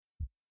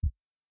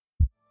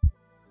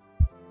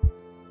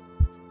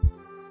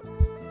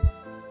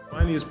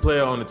funniest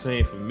player on the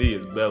team for me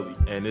is Belly,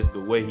 and it's the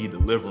way he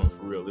delivers them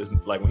for real. It's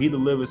like when he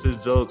delivers his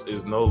jokes,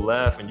 there's no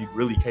laugh, and you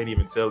really can't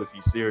even tell if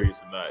he's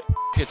serious or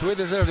not. We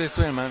deserve this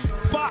win, man.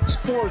 Fox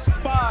Sports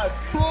 5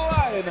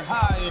 flying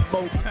high in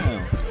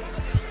Motown.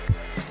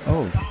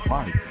 Oh,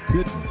 my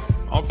goodness.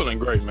 I'm feeling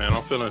great, man.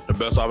 I'm feeling the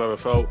best I've ever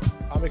felt.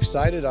 I'm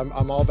excited.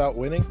 I'm all about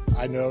winning.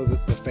 I know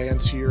that the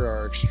fans here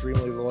are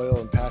extremely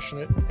loyal and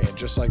passionate, and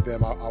just like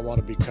them, I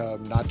want to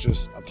become not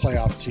just a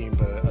playoff team,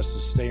 but a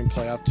sustained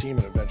playoff team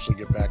and eventually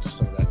get back to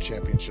some of that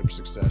championship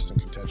success and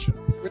contention.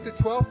 With the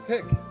 12th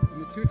pick in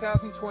the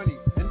 2020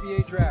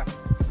 NBA Draft,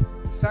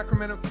 the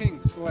Sacramento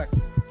Kings select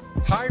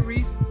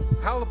Tyrese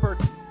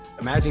Haliburton.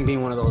 Imagine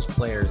being one of those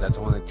players that's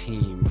on a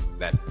team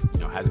that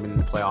hasn't been in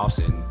the playoffs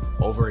in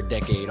over a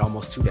decade,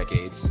 almost 2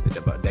 decades,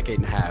 about a decade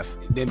and a half,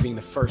 then being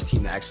the first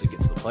team that actually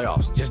gets to the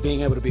playoffs. Just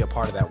being able to be a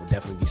part of that would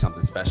definitely be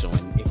something special.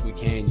 And if we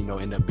can,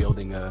 end up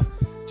building a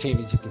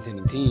championship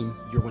contending team,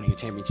 you're winning a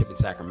championship in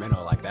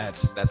Sacramento. Like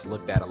that's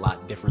looked at a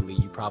lot differently.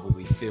 You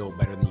probably feel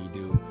better than you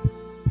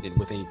do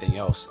with anything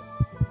else.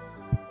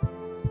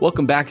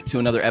 Welcome back to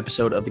another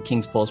episode of the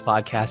King's Pulse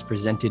podcast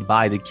presented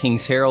by the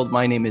King's Herald.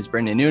 My name is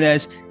Brendan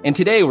Nunez, and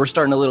today we're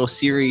starting a little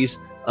series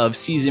of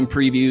season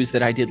previews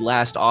that I did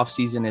last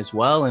offseason as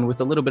well. And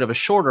with a little bit of a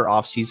shorter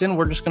offseason,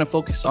 we're just going to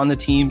focus on the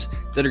teams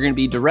that are going to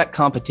be direct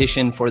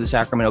competition for the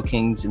Sacramento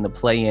Kings in the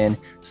play-in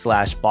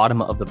 /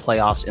 bottom of the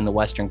playoffs in the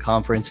Western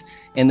Conference.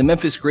 And the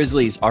Memphis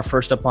Grizzlies are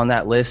first up on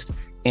that list.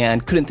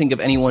 And couldn't think of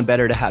anyone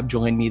better to have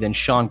join me than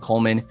Sean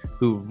Coleman,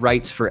 who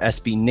writes for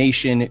SB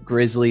Nation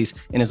Grizzlies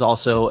and is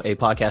also a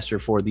podcaster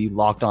for the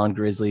Locked On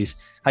Grizzlies.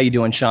 How you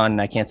doing, Sean? And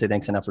I can't say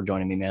thanks enough for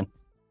joining me, man.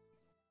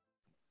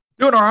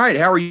 Doing all right.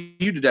 How are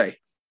you today?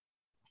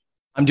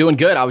 I'm doing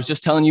good. I was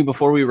just telling you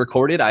before we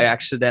recorded, I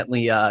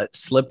accidentally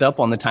slipped up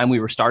on the time we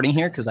were starting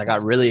here because I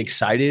got really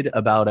excited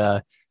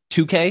about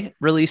 2K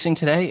releasing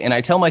today. And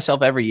I tell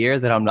myself every year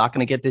that I'm not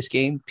going to get this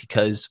game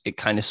because it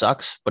kind of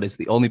sucks, but it's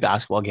the only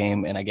basketball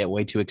game and I get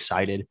way too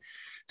excited.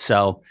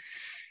 So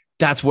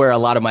that's where a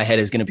lot of my head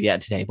is going to be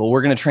at today. But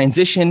we're going to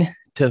transition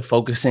to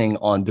focusing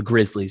on the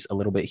Grizzlies a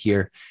little bit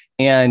here.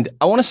 And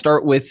I want to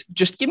start with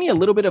just give me a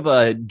little bit of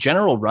a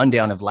general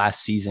rundown of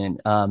last season.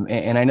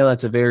 And I know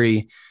that's a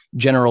very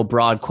general,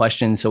 broad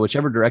question. So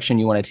whichever direction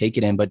you want to take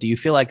it in, but do you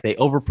feel like they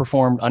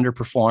overperformed,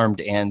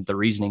 underperformed, and the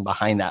reasoning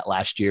behind that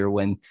last year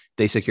when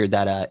they secured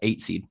that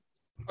 8 seed?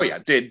 Oh yeah,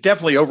 they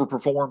definitely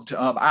overperformed.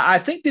 I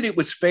think that it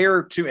was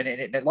fair to,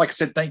 and like I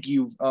said, thank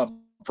you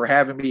for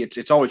having me.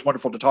 It's always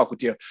wonderful to talk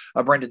with you,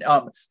 Brendan.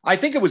 I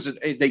think it was,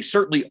 they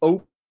certainly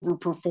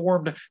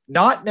overperformed,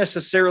 not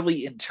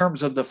necessarily in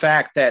terms of the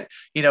fact that,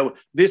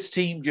 this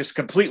team just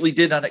completely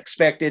did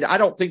unexpected. I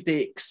don't think they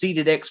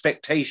exceeded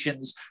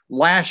expectations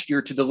last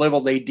year to the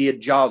level they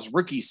did Ja's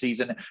rookie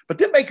season, but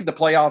then making the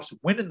playoffs,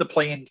 winning the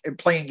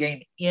playing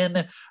game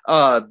in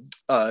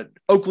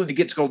Oakland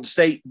against Golden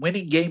State,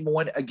 winning game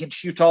 1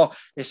 against Utah,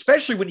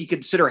 especially when you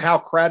consider how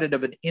crowded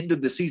of an end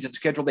of the season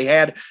schedule they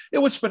had. It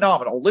was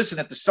phenomenal. Listen,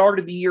 at the start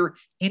of the year,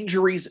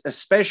 injuries,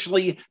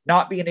 especially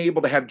not being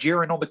able to have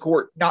Jaren on the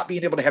court, not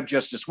being able to have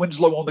Justice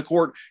Winslow on the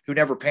court, who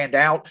never panned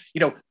out.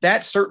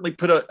 That certainly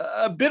put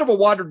a bit of a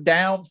watered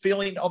down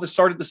feeling on the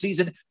start of the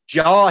season.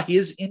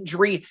 His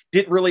injury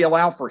didn't really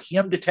allow for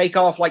him to take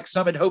off like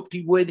some had hoped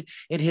he would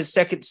in his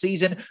second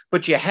season.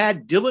 But you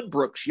had Dillon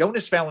Brooks,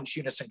 Jonas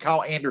Valanciunas, and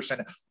Kyle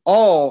Anderson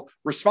all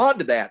respond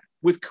to that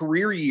with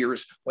career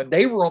years. When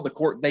they were on the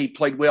court, they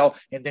played well.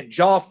 And then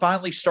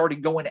finally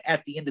started going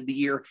at the end of the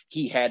year.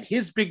 He had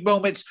his big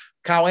moments.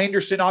 Kyle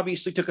Anderson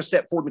obviously took a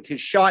step forward with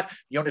his shot.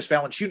 Jonas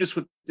Valanciunas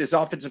with his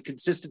offensive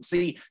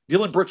consistency.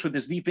 Dillon Brooks with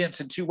his defense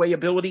and two-way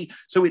ability.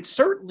 So it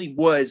certainly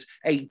was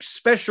a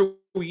special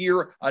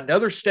year,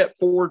 another step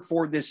forward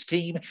for this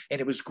team. And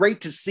it was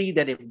great to see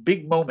that in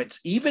big moments,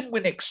 even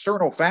when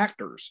external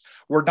factors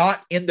were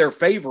not in their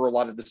favor a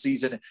lot of the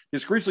season,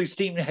 this Grizzlies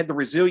team had the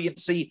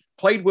resiliency,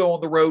 played well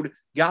on the road,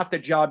 got the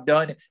job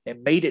done,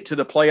 and made it to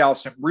the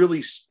playoffs and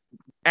really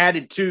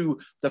added to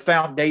the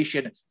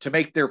foundation to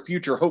make their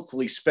future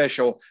hopefully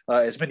special,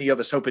 as many of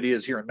us hope it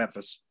is here in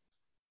Memphis.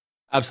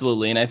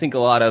 Absolutely. And I think a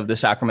lot of the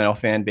Sacramento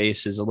fan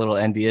base is a little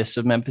envious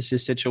of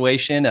Memphis's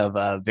situation of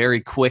a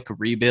very quick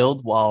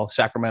rebuild, while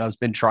Sacramento's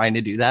been trying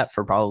to do that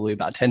for probably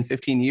about 10,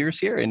 15 years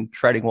here and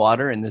treading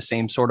water in the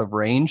same sort of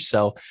range.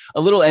 So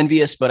a little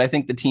envious, but I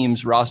think the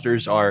team's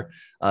rosters are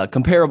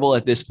comparable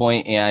at this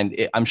point. And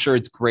I'm sure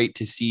it's great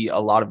to see a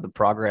lot of the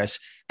progress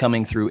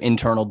coming through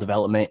internal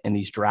development in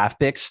these draft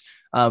picks.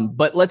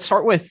 But let's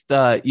start with,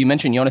 you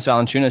mentioned Jonas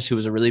Valanciunas, who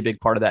was a really big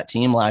part of that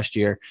team last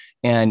year,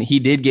 and he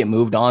did get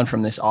moved on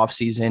from this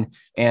offseason.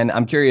 And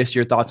I'm curious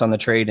your thoughts on the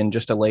trade. And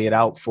just to lay it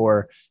out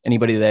for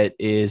anybody that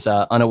is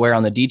unaware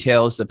on the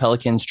details, the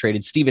Pelicans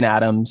traded Steven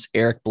Adams,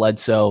 Eric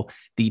Bledsoe,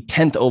 the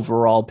 10th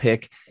overall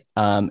pick,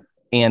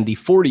 and the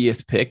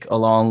 40th pick,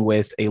 along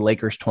with a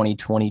Lakers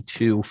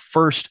 2022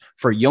 first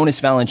for Jonas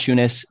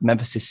Valanciunas,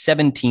 Memphis'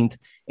 17th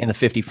and the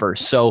 51st.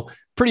 So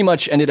pretty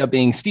much ended up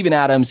being Steven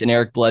Adams and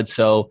Eric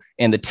Bledsoe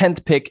and the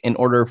 10th pick in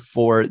order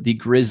for the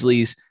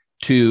Grizzlies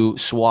to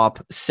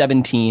swap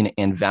 17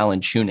 and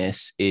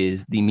Valanciunas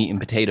is the meat and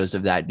potatoes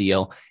of that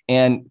deal.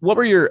 And what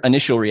were your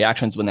initial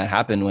reactions when that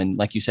happened, when,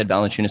 like you said,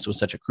 Valanciunas was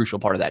such a crucial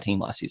part of that team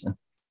last season?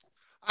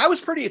 I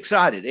was pretty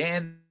excited.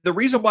 And the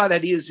reason why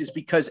that is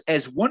because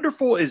as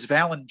wonderful as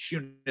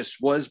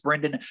Valanciunas was,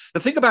 Brendan,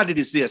 the thing about it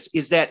is this,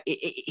 is that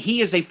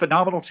he is a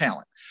phenomenal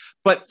talent.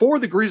 But for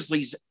the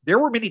Grizzlies, there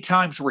were many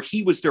times where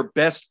he was their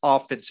best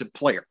offensive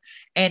player.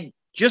 And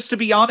just to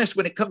be honest,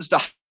 when it comes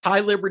to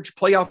high leverage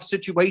playoff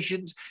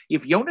situations,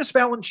 if Jonas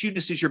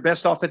Valanciunas is your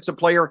best offensive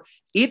player,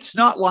 it's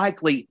not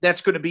likely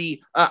that's going to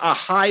be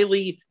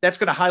that's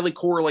going to highly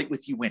correlate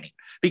with you winning,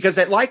 because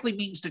that likely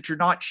means that you're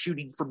not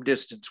shooting from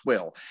distance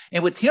well.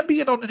 And with him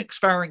being on an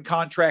expiring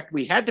contract,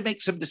 we had to make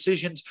some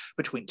decisions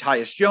between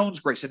Tyus Jones,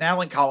 Grayson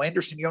Allen, Kyle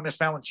Anderson, Jonas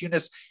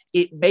Valanciunas.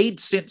 It made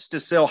sense to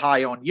sell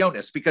high on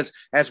Jonas because,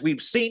 as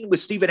we've seen with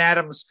Steven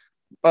Adams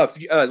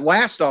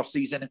last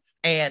offseason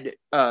and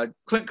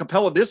Clint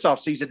Capella this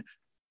offseason,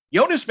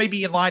 Jonas may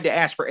be in line to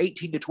ask for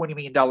 $18 to $20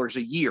 million a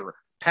year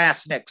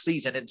past next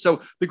season. And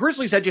so the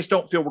Grizzlies, I just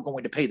don't feel we're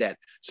going to pay that.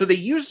 So they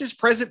used his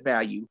present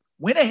value,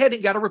 went ahead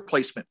and got a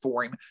replacement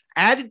for him,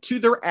 added to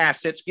their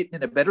assets, getting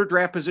in a better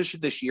draft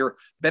position this year,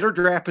 better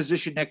draft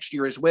position next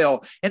year as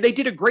well. And they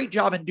did a great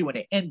job in doing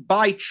it. And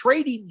by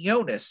trading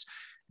Jonas,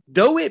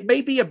 though it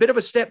may be a bit of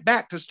a step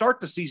back to start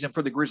the season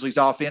for the Grizzlies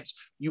offense,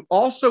 you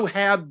also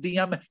have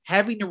them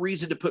having a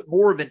reason to put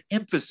more of an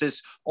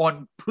emphasis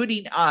on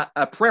putting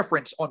a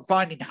preference on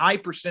finding high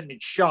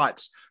percentage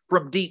shots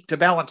from deep to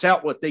balance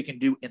out what they can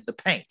do in the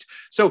paint.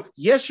 So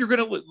yes, you're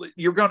going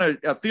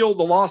to feel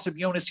the loss of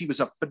Jonas. He was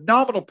a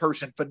phenomenal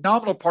person,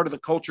 phenomenal part of the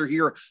culture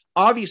here,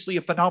 obviously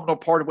a phenomenal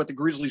part of what the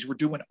Grizzlies were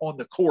doing on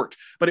the court,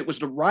 but it was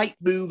the right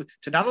move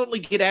to not only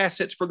get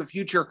assets for the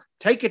future,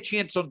 take a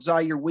chance on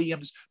Zaire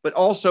Williams, but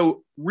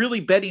also really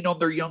betting on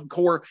their young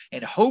core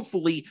and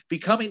hopefully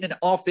becoming an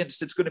offense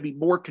that's going to be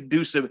more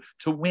conducive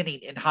to winning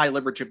in high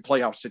leverage and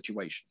playoff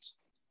situations.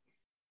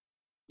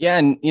 Yeah.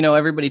 And,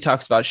 everybody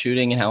talks about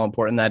shooting and how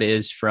important that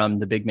is from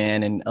the big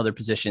man and other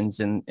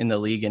positions in the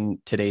league in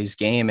today's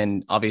game.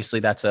 And obviously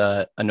that's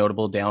a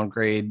notable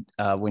downgrade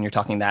when you're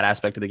talking that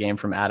aspect of the game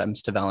from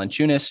Adams to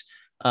Valanciunas.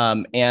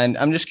 And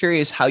I'm just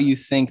curious how you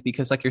think,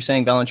 because like you're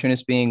saying,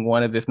 Valanciunas being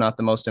one of, if not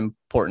the most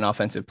important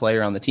offensive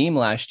player on the team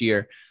last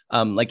year,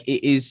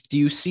 do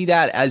you see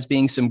that as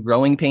being some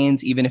growing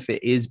pains, even if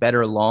it is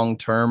better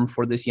long-term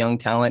for this young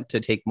talent to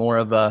take more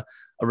of a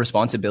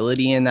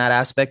responsibility in that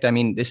aspect? I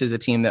mean, this is a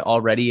team that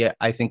already,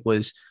 I think,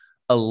 was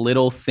a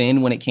little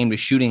thin when it came to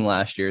shooting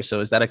last year. So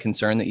is that a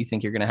concern that you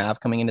think you're going to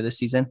have coming into this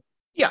season?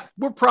 Yeah,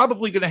 we're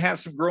probably going to have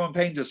some growing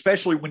pains,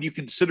 especially when you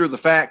consider the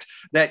fact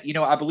that,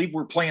 I believe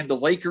we're playing the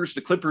Lakers,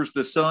 the Clippers,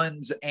 the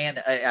Suns, and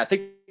I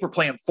think we're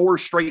playing 4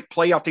 straight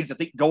playoff teams. I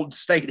think Golden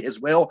State as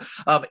well.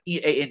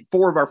 In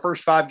 4 of our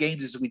first 5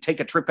 games as we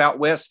take a trip out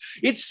west,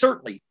 it's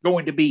certainly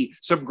going to be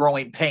some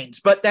growing pains,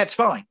 but that's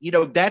fine.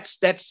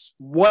 That's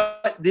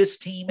what this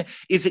team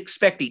is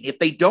expecting. If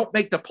they don't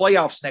make the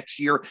playoffs next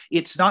year,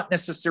 it's not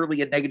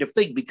necessarily a negative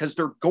thing because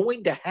they're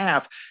going to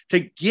have to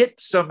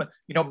get some,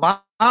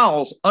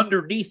 miles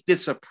underneath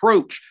this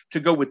approach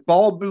to go with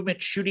ball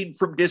movement, shooting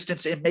from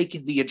distance, and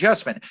making the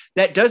adjustment.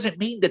 That doesn't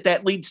mean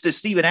that leads to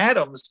Steven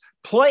Adams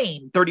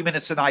playing 30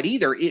 minutes a night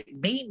either. It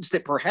means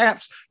that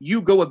perhaps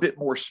you go a bit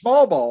more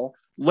small ball,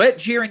 let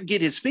Jaren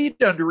get his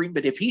feet under him,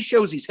 but if he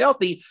shows he's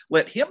healthy,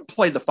 let him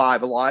play the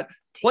 5 a lot.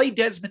 Play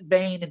Desmond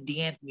Bane and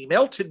DeAnthony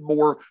Melton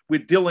more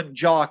with Dylan,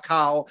 Ja,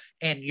 Kyle,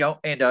 and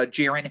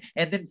Jaren.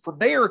 And then from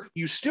there,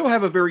 you still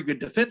have a very good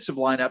defensive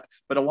lineup,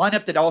 but a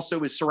lineup that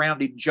also is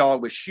surrounding Ja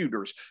with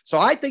shooters. So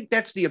I think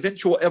that's the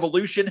eventual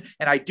evolution.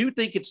 And I do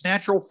think it's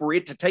natural for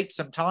it to take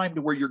some time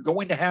to where you're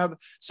going to have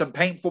some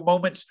painful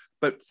moments,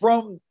 but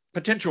from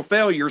potential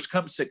failures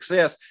comes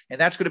success. And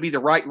that's going to be the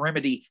right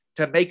remedy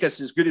to make us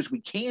as good as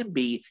we can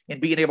be in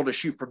being able to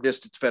shoot from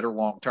distance better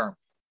long-term.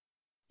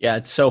 Yeah,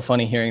 it's so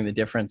funny hearing the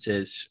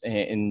differences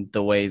in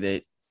the way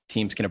that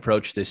teams can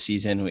approach this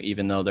season,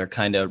 even though they're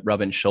kind of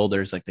rubbing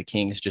shoulders. Like the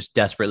Kings just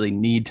desperately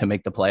need to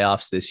make the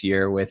playoffs this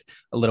year with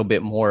a little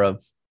bit more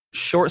of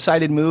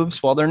short-sighted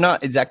moves. While they're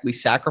not exactly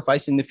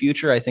sacrificing the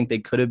future, I think they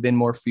could have been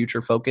more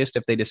future-focused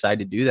if they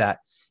decided to do that,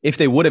 if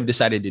they would have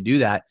decided to do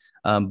that.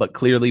 But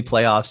clearly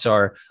playoffs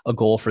are a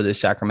goal for this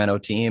Sacramento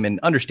team. And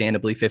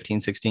understandably, 15,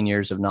 16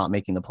 years of not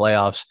making the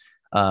playoffs,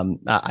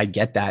 I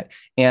get that.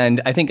 And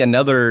I think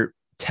another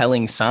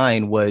telling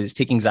sign was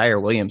taking Zaire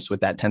Williams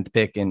with that 10th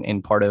pick,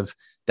 and part of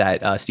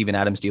that Steven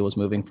Adams deal was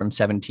moving from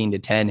 17 to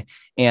 10.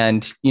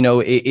 And,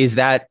 is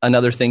that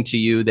another thing to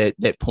you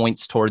that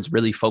points towards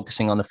really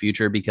focusing on the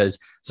future, because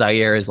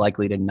Zaire is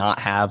likely to not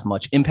have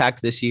much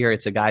impact this year?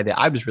 It's a guy that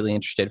I was really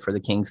interested for the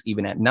Kings,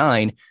 even at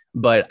 9,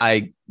 but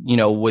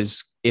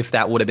if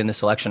that would have been the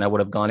selection, I would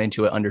have gone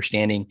into it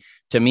understanding,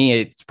 to me,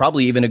 it's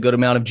probably even a good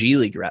amount of G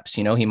League reps.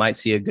 He might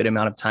see a good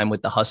amount of time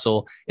with the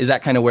hustle. Is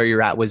that kind of where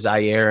you're at with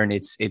Zaire, and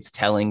it's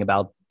telling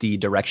about the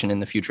direction in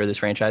the future of this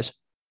franchise?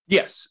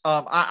 Yes.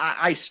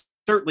 I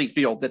certainly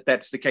feel that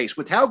that's the case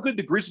with how good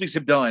the Grizzlies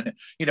have done,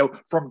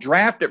 from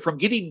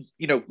getting,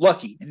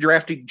 lucky and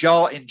drafting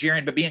Ja and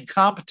Jaren, but being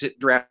competent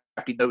drafting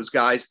those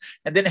guys,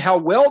 and then how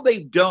well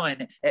they've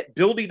done at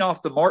building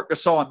off the Marc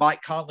Gasol and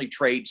Mike Conley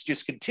trades,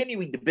 just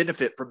continuing to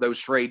benefit from those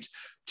trades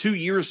 2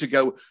 years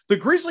ago. The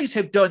Grizzlies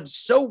have done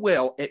so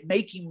well at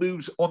making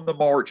moves on the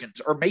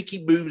margins or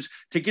making moves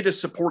to get a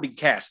supporting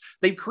cast.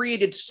 They've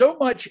created so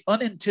much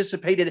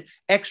unanticipated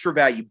extra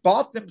value,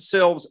 bought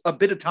themselves a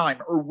bit of time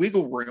or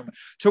wiggle room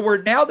to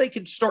where now they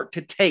can start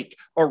to take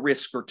a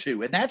risk or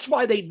two. And that's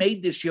why they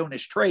made this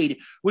Jonas trade,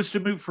 was to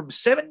move from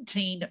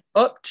 17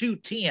 up to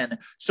 10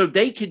 so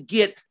they could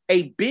get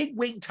a big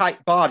wing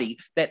type body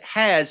that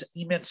has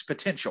immense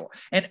potential.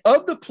 And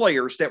of the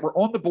players that were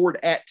on the board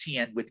at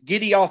 10, with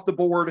Giddey off the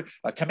board,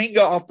 Kuminga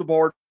off the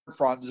board,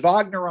 Franz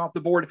Wagner off the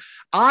board,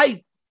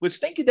 I was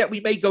thinking that we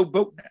may go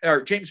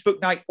James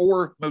Bouknight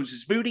or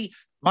Moses Moody.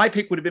 My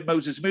pick would have been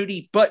Moses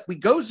Moody, but we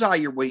go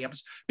Zaire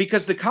Williams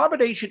because the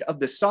combination of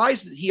the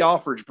size that he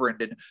offers,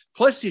 Brendan,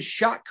 plus his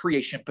shot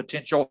creation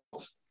potential,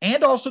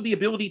 and also the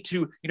ability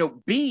to,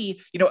 be,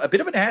 a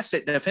bit of an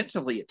asset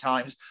defensively at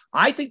times.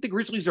 I think the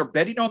Grizzlies are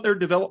betting on their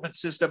development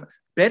system,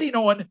 betting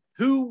on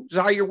who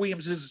Zaire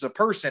Williams is as a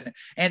person.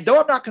 And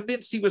though I'm not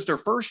convinced he was their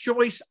first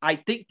choice, I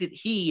think that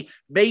he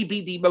may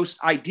be the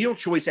most ideal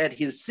choice at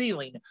his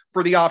ceiling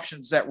for the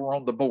options that were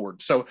on the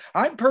board. So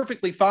I'm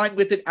perfectly fine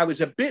with it. I was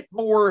a bit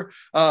more,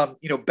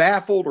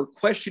 baffled or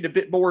questioned a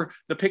bit more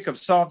the pick of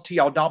Santi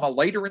Aldama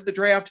later in the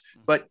draft.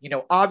 But,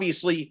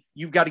 obviously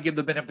you've got to give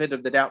the benefit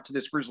of the doubt to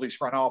this Grizzlies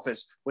front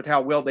office with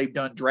how well they've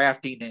done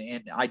drafting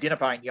and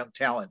identifying young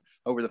talent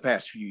over the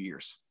past few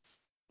years.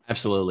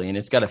 Absolutely. And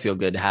it's got to feel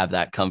good to have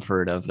that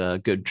comfort of a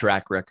good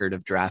track record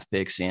of draft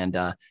picks. And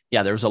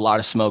there was a lot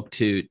of smoke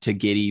to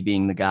Giddey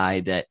being the guy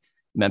that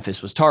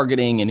Memphis was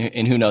targeting.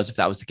 And who knows if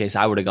that was the case,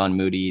 I would have gone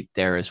Moody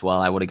there as well.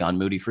 I would have gone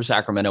Moody for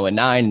Sacramento at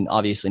 9,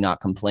 obviously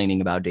not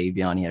complaining about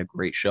Davion. He had a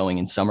great showing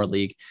in summer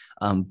league.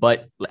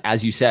 But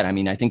as you said,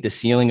 I think the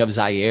ceiling of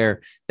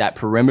Zaire, that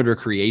perimeter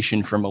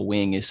creation from a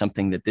wing, is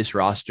something that this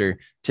roster,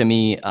 to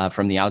me,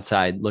 from the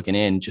outside looking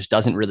in, just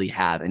doesn't really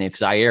have. And if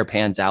Zaire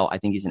pans out, I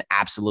think he's an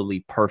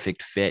absolutely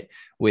perfect fit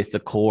with the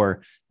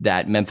core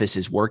that Memphis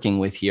is working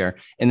with here.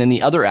 And then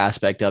the other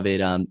aspect of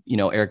it,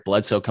 Eric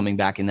Bledsoe coming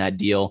back in that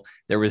deal,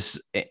 there was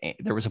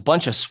a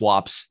bunch of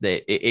swaps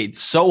that it's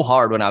so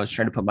hard when I was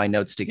trying to put my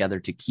notes together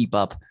to keep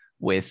up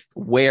with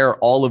where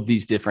all of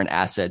these different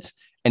assets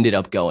ended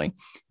up going.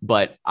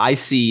 But I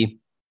see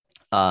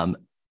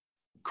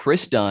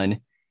Chris Dunn.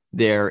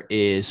 There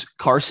is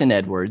Carson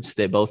Edwards.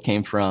 They both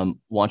came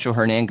from Juancho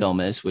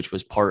Hernangomez, which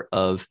was part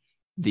of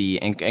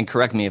and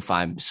correct me if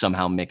I'm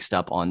somehow mixed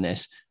up on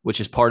this, which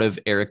is part of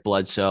Eric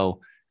Bledsoe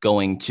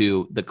going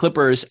to the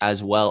Clippers,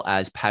 as well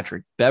as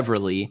Patrick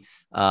Beverley,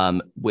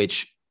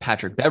 which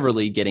Patrick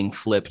Beverley getting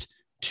flipped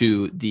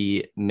to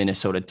the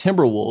Minnesota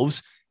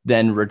Timberwolves,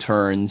 then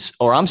returns,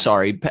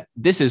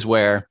 this is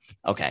where,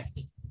 okay,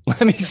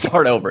 let me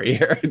start over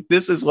here.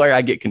 This is where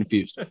I get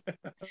confused.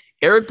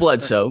 Eric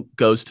Bledsoe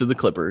goes to the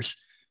Clippers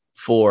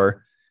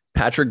for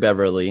Patrick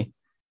Beverley.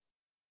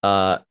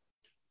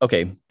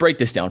 Okay, break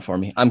this down for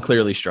me. I'm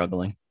clearly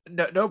struggling.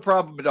 No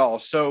problem at all.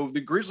 So the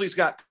Grizzlies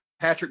got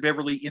Patrick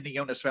Beverley in the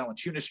Jonas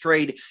Valanciunas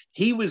trade.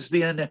 He was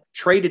then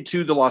traded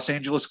to the Los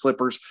Angeles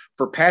Clippers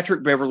for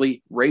Patrick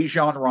Beverley,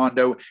 Rajon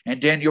Rondo,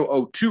 and Daniel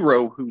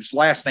Oturu, whose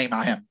last name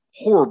I am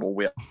horrible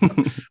with.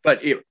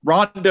 But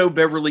Rondo,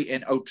 Beverley,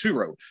 and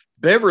Oturu.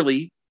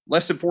 Beverley,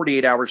 less than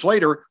 48 hours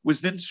later,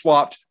 was then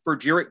swapped for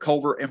Jarrett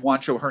Culver and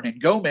Juancho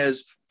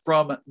Hernangomez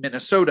from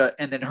Minnesota.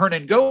 And then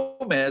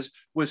Hernangomez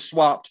was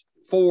swapped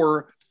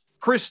for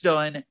Chris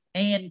Dunn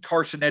and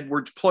Carson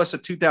Edwards, plus a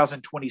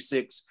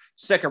 2026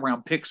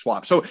 second-round pick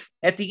swap. So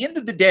at the end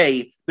of the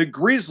day, the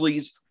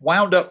Grizzlies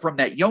wound up from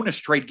that Jonas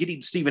trade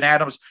getting Steven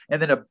Adams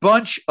and then a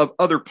bunch of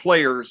other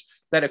players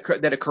that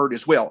occurred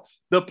as well.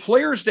 The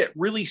players that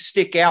really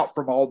stick out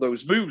from all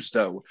those moves,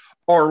 though,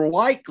 are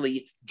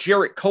likely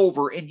Jarrett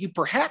Culver, and you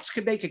perhaps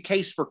could make a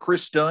case for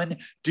Chris Dunn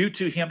due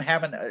to him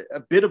having a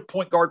bit of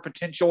point guard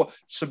potential,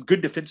 some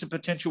good defensive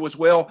potential as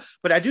well.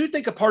 But I do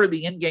think a part of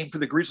the end game for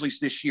the Grizzlies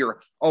this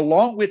year,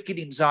 along with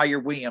getting Zaire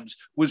Williams,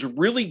 was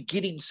really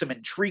getting some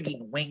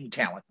intriguing wing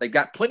talent. They've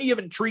got plenty of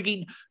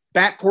intriguing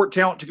backcourt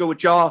talent to go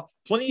with Ja,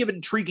 plenty of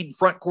intriguing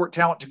front court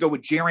talent to go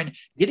with Jaren,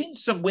 getting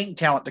some wing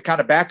talent to kind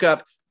of back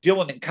up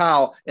Dylan and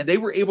Kyle, and they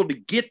were able to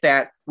get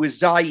that with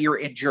Zaire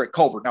and Jarrett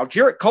Culver. Now,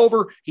 Jarrett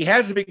Culver, he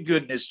hasn't been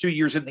good in his 2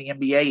 years in the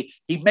NBA.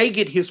 He may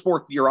get his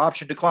fourth-year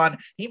option decline.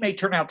 He may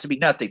turn out to be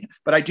nothing.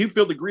 But I do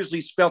feel the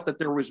Grizzlies felt that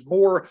there was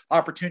more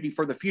opportunity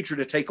for the future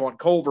to take on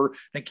Culver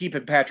than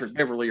keeping Patrick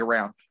Beverley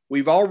around.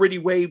 We've already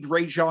waived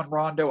Rajon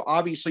Rondo,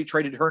 obviously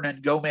traded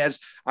Hernangomez.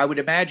 I would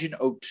imagine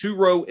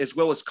Oturu as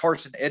well as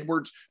Carson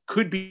Edwards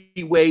could be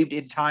waived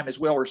in time as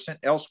well or sent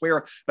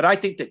elsewhere. But I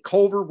think that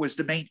Culver was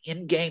the main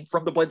end game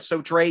from the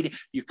Bledsoe trade.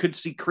 You could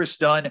see Chris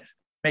Dunn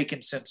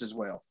making sense as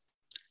well.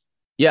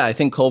 Yeah, I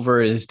think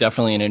Culver is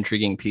definitely an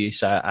intriguing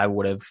piece. I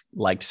would have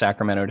liked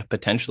Sacramento to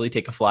potentially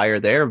take a flyer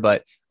there,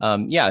 but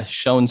yeah,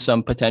 shown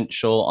some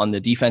potential on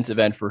the defensive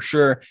end for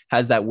sure.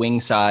 Has that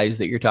wing size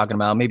that you're talking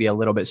about, maybe a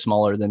little bit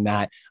smaller than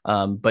that,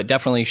 but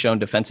definitely shown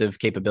defensive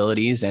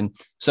capabilities and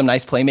some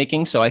nice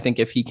playmaking. So I think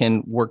if he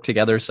can work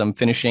together some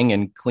finishing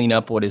and clean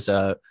up what is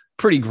a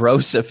pretty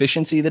gross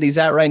efficiency that he's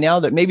at right now,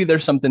 that maybe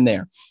there's something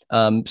there.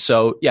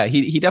 So yeah,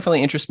 he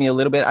definitely interests me a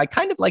little bit. I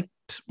kind of liked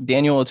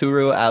Daniel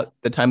Oturu at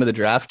the time of the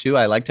draft too.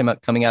 I liked him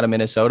coming out of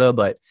Minnesota,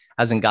 but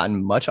hasn't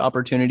gotten much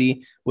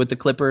opportunity with the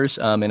Clippers.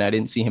 And I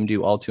didn't see him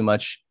do all too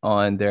much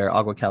on their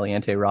Agua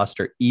Caliente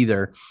roster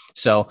either.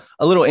 So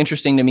a little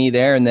interesting to me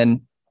there. And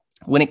then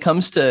when it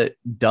comes to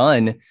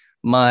Dunn,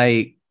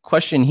 my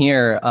question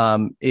here,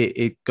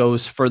 it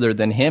goes further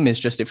than him, is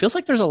just, it feels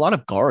like there's a lot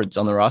of guards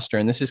on the roster.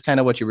 And this is kind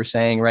of what you were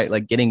saying, right?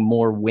 Like getting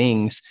more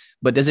wings,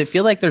 but does it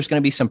feel like there's going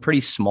to be some pretty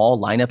small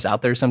lineups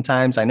out there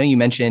sometimes? I know you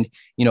mentioned,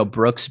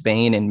 Brooks,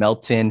 Bane, and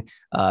Melton,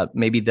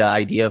 maybe the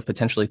idea of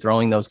potentially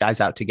throwing those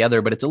guys out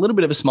together, but it's a little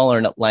bit of a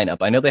smaller lineup.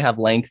 I know they have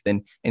length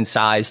and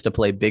size to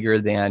play bigger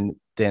than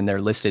their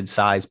listed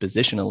size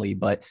positionally,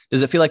 but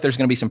does it feel like there's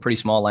going to be some pretty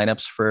small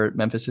lineups for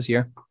Memphis this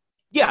year?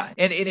 Yeah,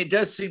 and it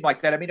does seem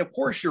like that. I mean, of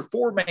course, your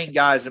four main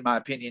guys, in my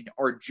opinion,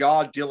 are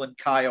Ja, Dylan,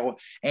 Kyle,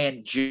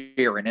 and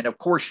Jaren. And of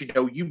course,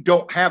 you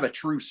don't have a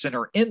true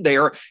center in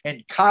there.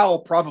 And Kyle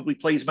probably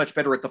plays much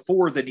better at the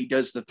four than he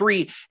does the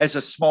three as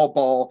a small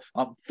ball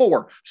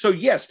four. So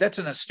yes, that's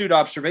an astute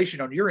observation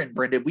on your end,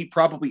 Brendan. We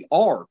probably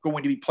are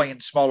going to be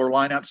playing smaller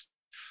lineups.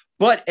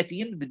 But at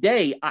the end of the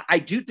day, I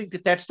do think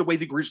that that's the way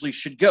the Grizzlies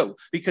should go,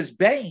 because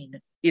Bane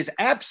is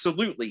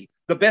absolutely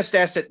the best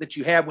asset that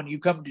you have when you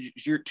come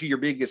to your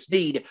biggest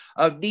need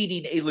of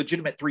needing a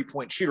legitimate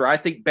three-point shooter. I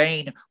think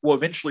Bane will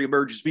eventually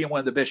emerge as being one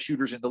of the best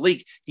shooters in the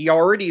league. He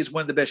already is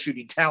one of the best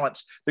shooting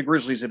talents the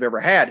Grizzlies have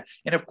ever had.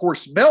 And of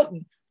course,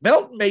 Melton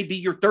may be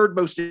your third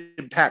most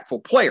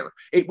impactful player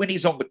when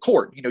he's on the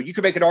court. You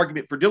can make an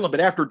argument for Dylan, but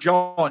after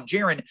John and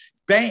Jaren,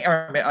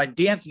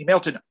 D'Anthony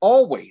Melton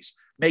always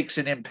makes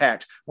an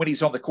impact when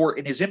he's on the court,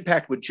 and his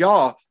impact with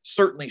Ja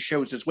certainly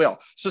shows as well.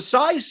 So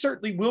size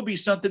certainly will be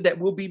something that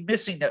will be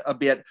missing a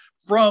bit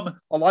from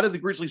a lot of the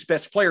Grizzlies'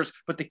 best players.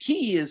 But the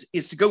key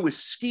is to go with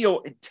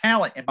skill and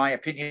talent, in my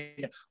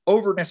opinion,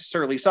 over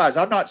necessarily size.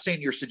 I'm not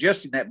saying you're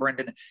suggesting that,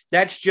 Brendan.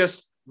 That's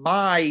just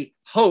my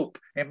hope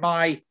and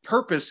my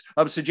purpose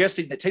of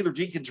suggesting that Taylor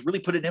Jenkins really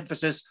put an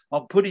emphasis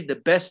on putting the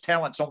best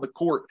talents on the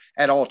court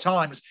at all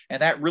times.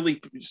 And that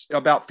really is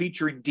about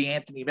featuring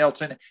D'Anthony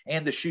Melton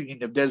and the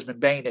shooting of Desmond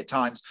Bane at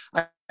times.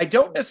 I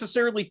don't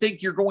necessarily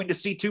think you're going to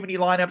see too many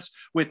lineups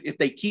with, if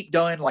they keep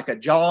Dunn, like a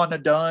John, a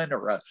Dunn,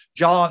 or a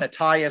John, a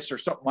Tyus, or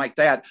something like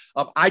that.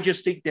 I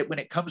just think that when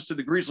it comes to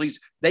the Grizzlies,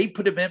 they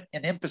put an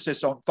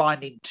emphasis on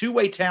finding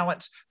two-way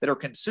talents that are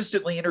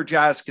consistently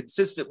energized,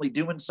 consistently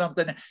doing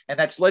something, and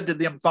that's led to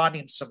them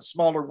finding some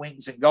smaller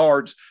wings and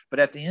guards. But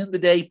at the end of the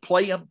day,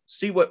 play them,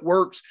 see what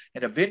works,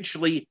 and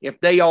eventually, if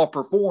they all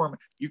perform,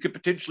 you could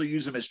potentially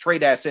use them as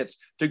trade assets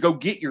to go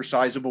get your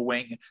sizable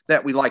wing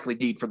that we likely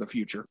need for the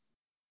future.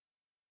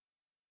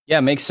 Yeah,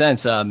 makes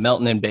sense.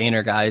 Melton and Bane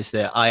are guys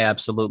that I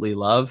absolutely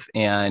love.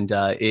 And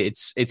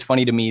it's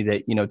funny to me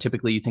that,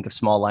 typically you think of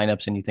small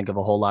lineups and you think of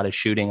a whole lot of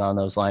shooting on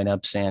those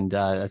lineups. And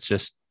that's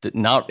just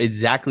not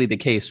exactly the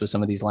case with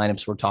some of these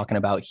lineups we're talking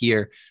about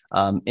here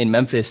in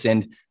Memphis.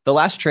 And the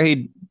last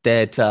trade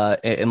that,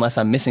 unless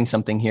I'm missing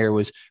something here,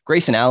 was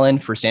Grayson Allen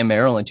for Sam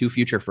Merrill and two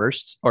future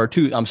seconds.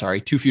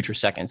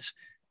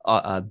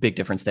 Big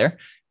difference there.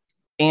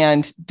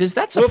 And does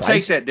that surprise? We'll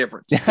take that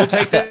difference. We'll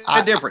take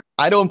that difference.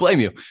 I don't blame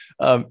you.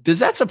 Does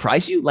that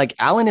surprise you? Like,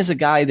 Allen is a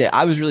guy that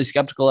I was really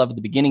skeptical of at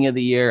the beginning of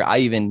the year. I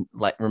even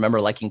remember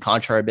liking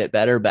Conchar a bit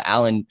better, but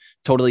Allen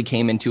totally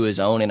came into his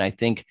own, and I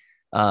think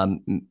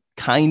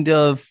kind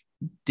of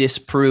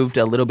disproved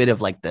a little bit of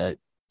like the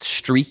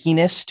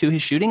streakiness to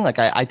his shooting. Like,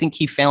 I think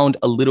he found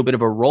a little bit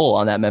of a role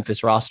on that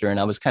Memphis roster, and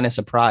I was kind of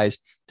surprised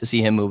to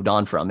see him moved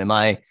on from. Am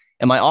I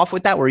off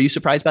with that? Were you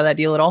surprised by that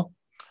deal at all?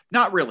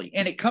 Not really.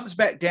 And it comes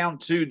back down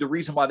to the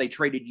reason why they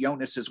traded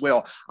Jonas as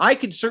well. I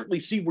can certainly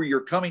see where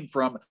you're coming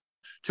from,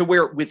 to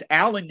where with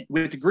Allen,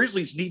 with the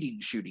Grizzlies needing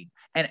shooting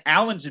and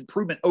Allen's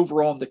improvement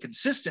overall in the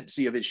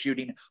consistency of his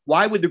shooting,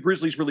 why would the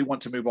Grizzlies really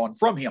want to move on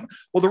from him?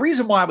 Well, the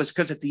reason why was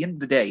because at the end of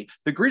the day,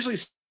 the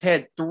Grizzlies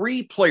had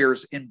three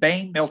players in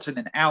Bane, Melton,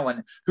 and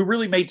Allen who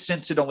really made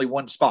sense at only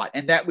one spot,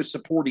 and that was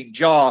supporting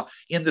Ja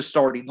in the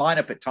starting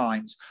lineup at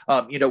times,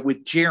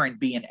 with Jaren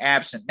being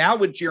absent. Now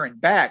with Jaren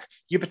back,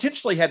 you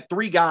potentially had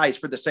three guys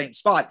for the same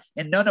spot,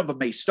 and none of them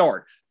may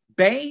start.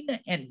 Bane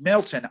and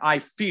Melton, I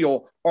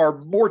feel, are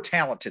more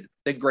talented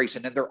than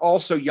Grayson. And they're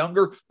also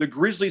younger. The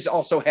Grizzlies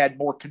also had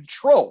more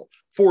control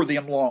for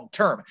them long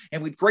term.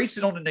 And with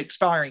Grayson on an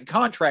expiring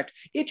contract,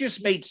 it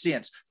just made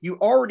sense. You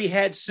already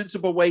had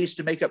sensible ways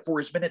to make up for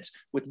his minutes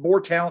with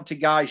more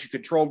talented guys you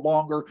controlled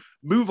longer.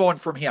 Move on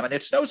from him. And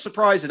it's no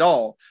surprise at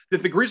all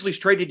that the Grizzlies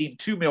traded him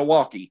to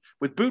Milwaukee.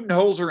 With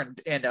Budenholzer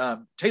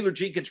and Taylor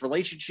Jenkins'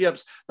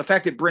 relationships, the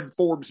fact that Bryn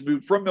Forbes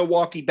moved from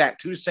Milwaukee back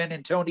to San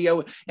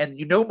Antonio, and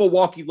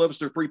Milwaukee loves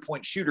their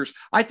three-point shooters,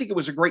 I think it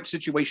was a great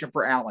situation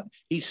for Allen.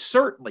 He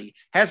certainly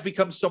has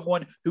become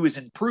someone who has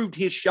improved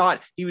his shot.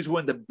 He was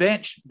one of the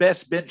best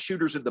bench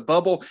shooters in the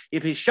bubble.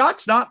 If his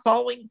shot's not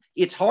falling,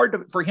 it's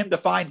hard for him to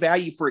find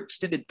value for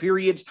extended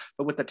periods.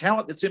 But with the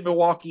talent that's in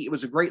Milwaukee, it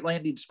was a great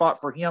landing spot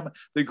for him.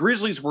 The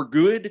Grizzlies were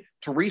good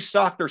to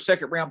restock their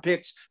second-round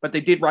picks, but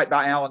they did right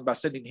by Allen by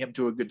sending him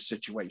to a good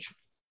situation.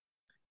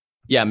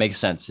 Yeah, it makes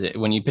sense.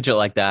 When you pitch it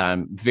like that,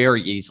 I'm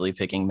very easily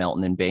picking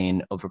Melton and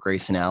Bane over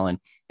Grayson Allen.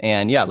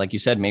 And yeah, like you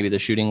said, maybe the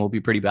shooting will be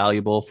pretty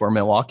valuable for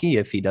Milwaukee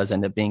if he does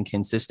end up being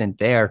consistent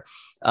there.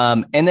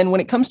 And then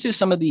when it comes to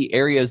some of the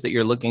areas that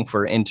you're looking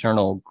for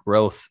internal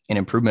growth and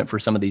improvement for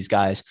some of these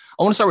guys,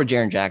 I want to start with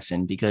Jaren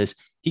Jackson because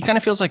he kind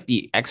of feels like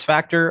the X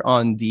factor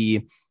on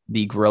the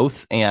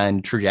growth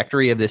and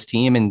trajectory of this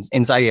team.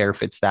 And Zaire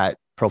fits that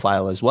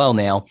profile as well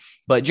now.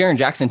 But Jaren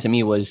Jackson to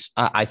me was,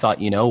 I thought,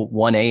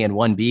 1A and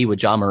 1B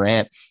with Ja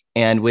Morant,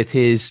 and with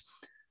his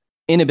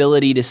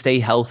inability to stay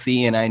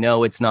healthy. And I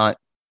know it's not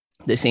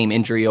the same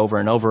injury over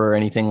and over or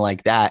anything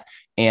like that.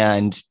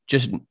 And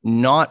just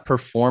not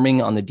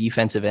performing on the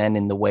defensive end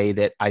in the way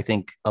that I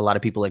think a lot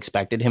of people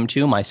expected him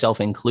to, myself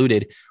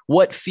included.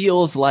 What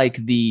feels like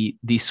the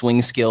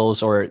swing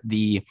skills or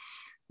the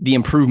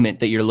improvement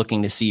that you're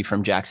looking to see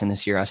from Jackson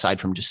this year,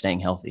 aside from just staying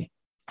healthy?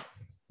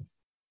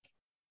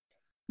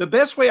 The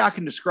best way I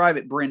can describe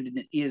it,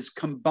 Brendan, is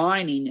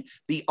combining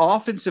the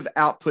offensive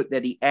output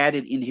that he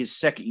added in his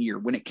second year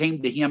when it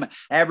came to him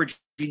averaging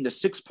the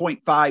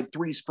 6.5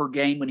 threes per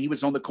game when he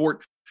was on the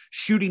court,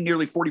 shooting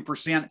nearly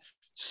 40%,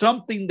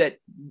 something that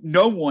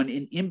no one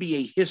in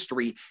NBA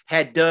history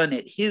had done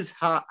at his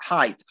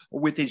height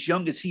or with as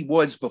young as he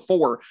was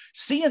before.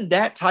 Seeing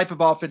that type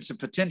of offensive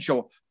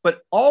potential, but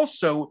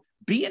also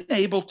being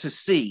able to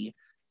see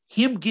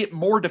him get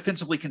more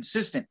defensively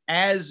consistent,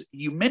 as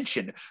you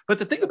mentioned. But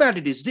the thing about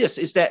it is this,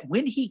 is that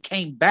when he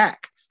came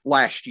back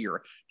last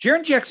year,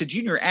 Jaren Jackson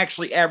Jr.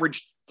 actually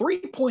averaged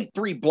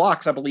 3.3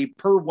 blocks, I believe,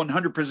 per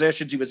 100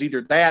 possessions. He was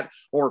either that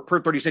or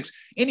per 36.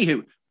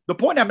 Anywho, the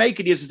point I'm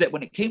making is that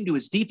when it came to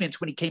his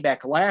defense, when he came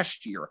back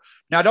last year,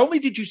 not only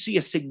did you see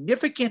a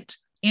significant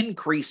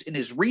increase in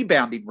his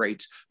rebounding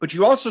rates, but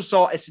you also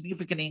saw a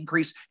significant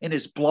increase in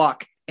his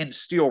block and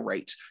steal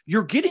rates.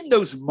 You're getting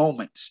those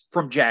moments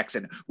from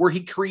Jackson where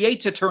he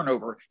creates a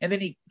turnover and then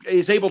he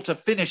is able to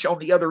finish on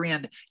the other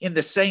end in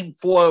the same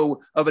flow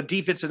of a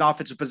defense and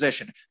offensive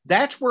possession.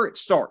 That's where it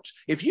starts.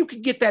 If you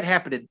can get that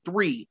happening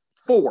 3,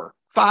 4,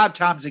 5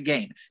 times a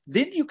game,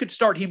 then you could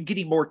start him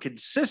getting more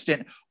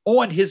consistent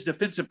on his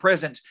defensive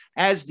presence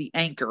as the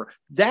anchor.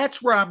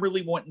 That's where I'm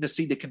really wanting to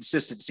see the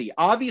consistency.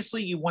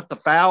 Obviously, you want the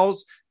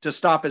fouls to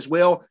stop as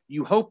well.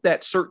 You hope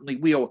that certainly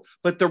will.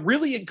 But the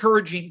really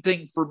encouraging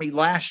thing for me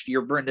last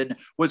year, Brendan,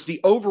 was the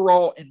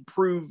overall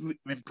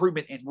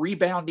improvement in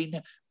rebounding,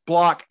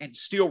 block, and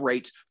steal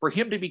rates for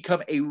him to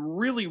become a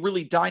really,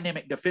 really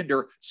dynamic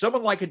defender,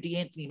 someone like a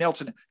DeAnthony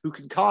Melton who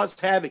can cause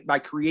havoc by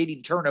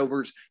creating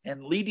turnovers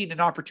and leading an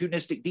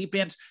opportunistic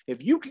defense.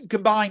 If you can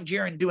combine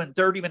Jaren doing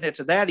 30 minutes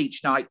of that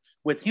each night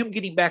with him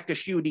getting back to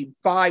shooting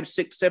 5,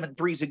 6, 7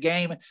 threes a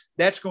game,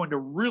 that's going to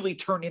really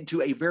turn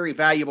into a very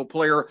valuable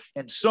player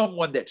and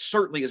someone that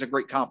certainly is a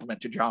great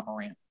compliment to Ja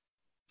Morant.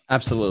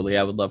 Absolutely.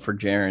 I would love for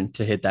Jaren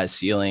to hit that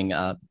ceiling.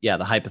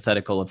 The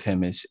hypothetical of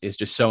him is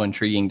just so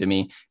intriguing to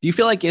me. Do you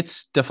feel like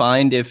it's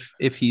defined if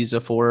he's a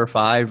 4 or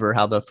 5 or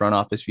how the front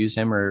office views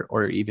him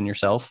or even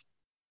yourself?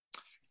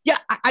 Yeah,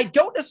 I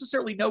don't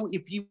necessarily know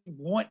if you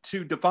want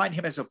to define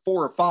him as a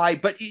 4 or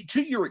 5, but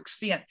to your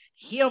extent,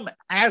 him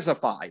as a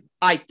 5,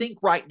 I think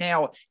right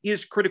now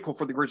is critical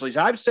for the Grizzlies.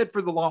 I've said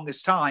for the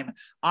longest time,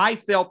 I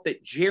felt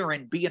that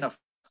Jaren being a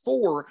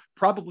 4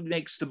 probably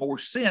makes the more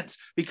sense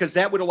because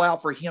that would allow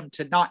for him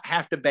to not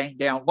have to bang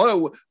down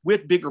low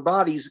with bigger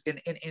bodies.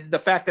 And the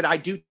fact that I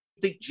do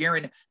think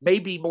Jaren may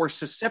be more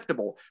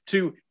susceptible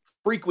to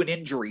frequent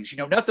injuries,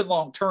 nothing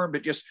long-term,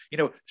 but just,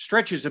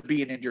 stretches of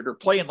being injured or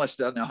playing less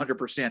than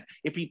 100%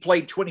 if he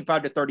played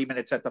 25 to 30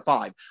 minutes at the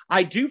 5.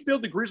 I do feel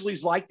the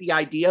Grizzlies like the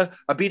idea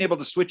of being able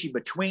to switch in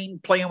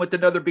between playing with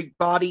another big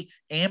body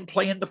and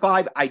playing the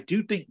 5. I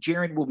do think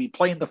Jaren will be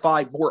playing the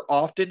 5 more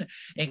often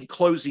in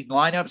closing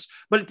lineups.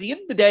 But at the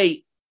end of the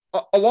day,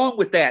 along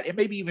with that, and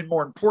maybe even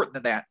more important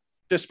than that,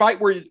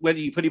 despite whether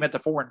you put him at the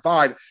 4 and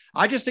 5,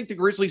 I just think the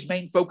Grizzlies'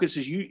 main focus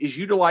is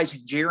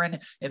utilizing Jaren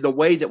in the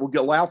way that will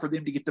allow for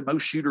them to get the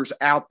most shooters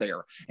out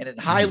there. And in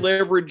high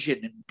leverage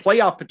and in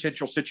playoff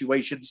potential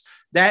situations,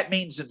 that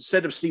means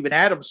instead of Steven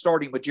Adams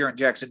starting with Jaren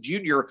Jackson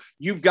Jr.,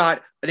 you've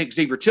got an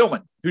Xavier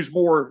Tillman who's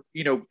more,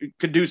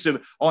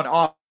 conducive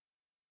on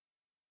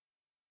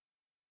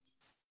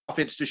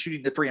offense to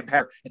shooting the three and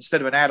pattern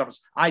instead of an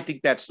Adams. I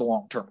think that's the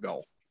long-term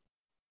goal.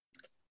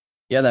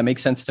 Yeah, that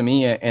makes sense to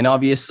me. And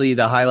obviously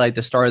the highlight,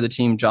 the star of the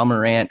team, Ja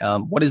Morant,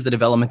 what is the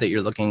development that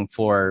you're looking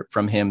for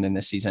from him in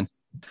this season?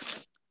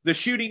 The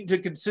shooting to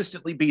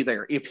consistently be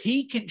there. If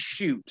he can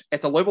shoot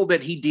at the level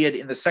that he did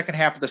in the second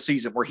half of the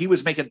season, where he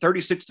was making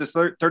 36 to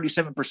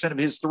 37% of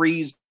his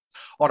threes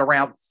on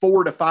around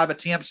 4 to 5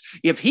 attempts,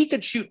 if he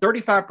could shoot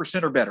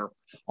 35% or better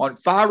on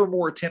 5 or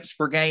more attempts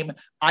per game,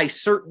 I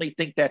certainly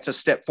think that's a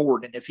step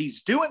forward. And if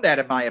he's doing that,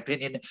 in my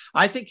opinion,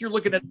 I think you're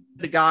looking at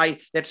a guy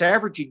that's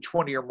averaging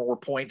 20 or more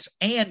points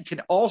and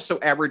can also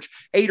average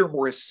 8 or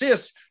more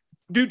assists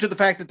due to the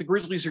fact that the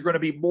Grizzlies are going to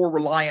be more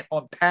reliant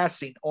on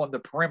passing on the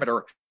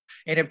perimeter.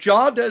 And if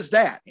Ja does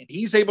that and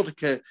he's able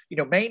to,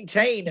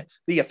 maintain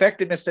the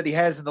effectiveness that he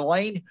has in the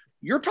lane,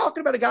 you're talking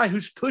about a guy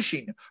who's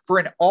pushing for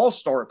an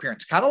all-star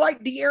appearance, kind of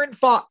like De'Aaron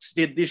Fox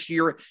did this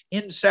year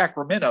in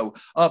Sacramento.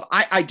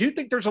 I do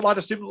think there's a lot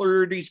of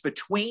similarities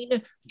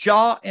between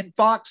Ja and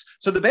Fox.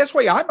 So the best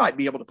way I might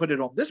be able to put it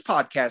on this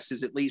podcast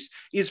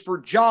is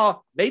for Ja,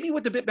 maybe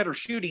with a bit better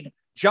shooting,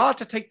 Ja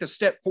to take the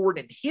step forward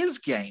in his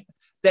game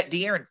that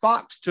De'Aaron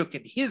Fox took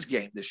in his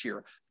game this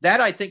year.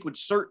 That I think would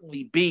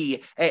certainly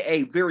be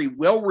a very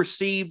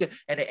well-received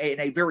and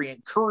a very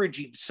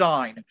encouraging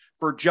sign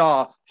for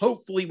Ja,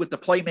 hopefully with the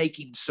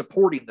playmaking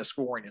supporting the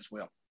scoring as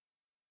well.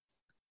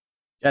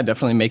 Yeah,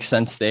 definitely makes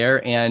sense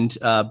there. And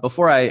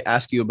before I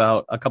ask you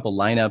about a couple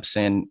lineups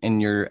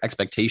and your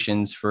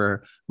expectations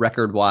for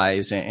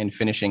record-wise and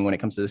finishing when it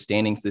comes to the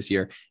standings this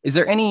year, is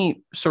there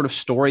any sort of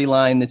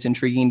storyline that's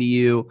intriguing to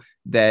you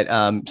that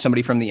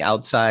somebody from the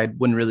outside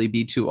wouldn't really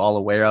be too all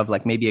aware of,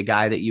 like maybe a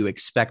guy that you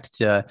expect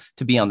to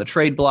be on the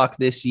trade block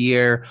this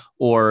year,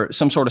 or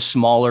some sort of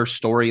smaller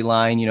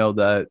storyline,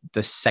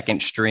 the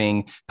second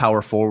string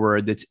power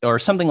forward or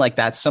something like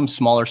that, some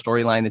smaller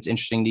storyline that's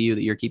interesting to you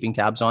that you're keeping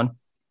tabs on?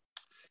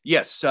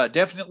 Yes,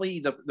 definitely.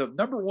 The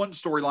number one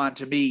storyline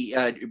to me,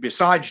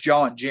 besides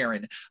Ja and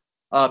Jaren,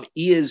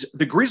 is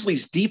the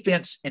Grizzlies'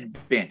 defense and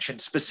bench. And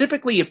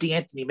specifically, if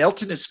DeAnthony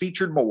Melton is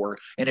featured more,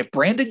 and if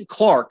Brandon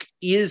Clarke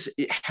is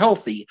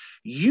healthy,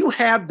 you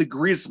have the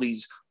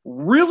Grizzlies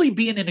really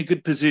being in a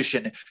good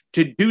position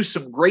to do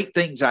some great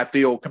things, I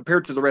feel,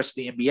 compared to the rest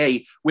of the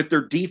NBA with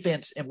their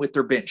defense and with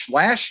their bench.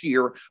 Last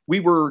year, we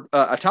were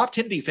a top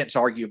 10 defense,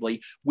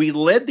 arguably. We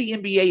led the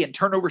NBA in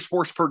turnovers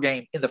forced per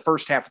game in the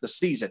first half of the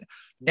season.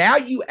 Now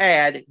you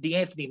add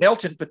DeAnthony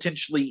Melton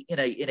potentially in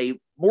a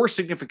more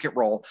significant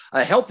role,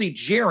 a healthy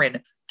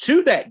Jaren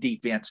to that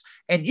defense,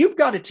 and you've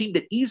got a team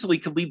that easily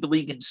could lead the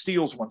league in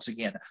steals once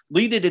again,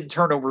 lead it in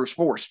turnovers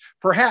forced,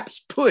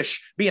 perhaps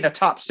push being a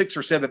top 6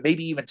 or 7,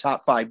 maybe even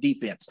top 5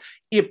 defense.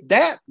 If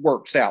that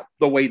works out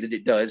the way that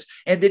it does,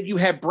 and then you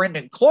have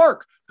Brandon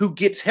Clarke, who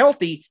gets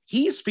healthy,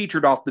 he's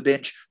featured off the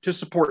bench to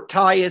support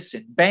Tyus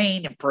and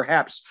Bane and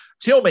perhaps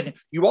Tillman.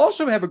 You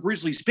also have a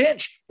Grizzlies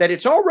bench that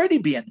it's already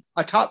been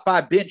a top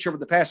 5 bench over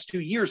the past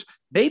 2 years.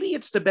 Maybe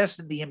it's the best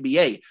in the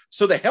NBA.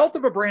 So the health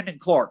of a Brandon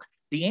Clarke,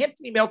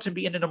 DeAnthony Melton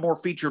being in a more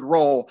featured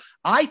role,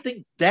 I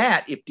think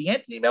that if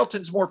DeAnthony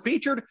Melton's more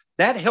featured,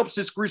 that helps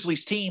this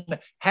Grizzlies team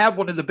have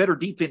one of the better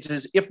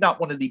defenses, if not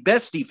one of the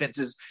best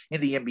defenses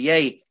in the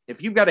NBA.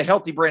 If you've got a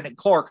healthy Brandon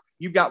Clarke,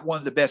 you've got one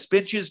of the best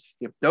benches.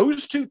 If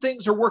those two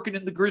things are working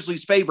in the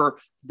Grizzlies' favor,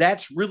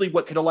 that's really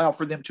what could allow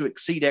for them to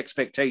exceed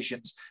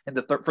expectations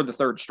for the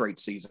third straight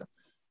season.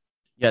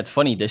 Yeah, it's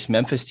funny. This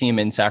Memphis team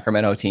and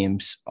Sacramento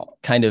teams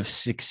kind of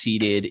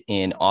succeeded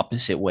in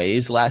opposite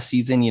ways last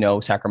season.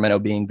 Sacramento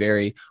being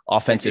very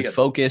offensive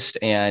focused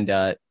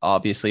and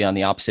obviously on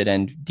the opposite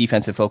end,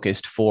 defensive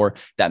focused for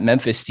that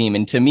Memphis team.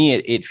 And to me,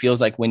 it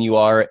feels like when you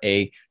are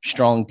a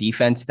strong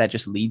defense, that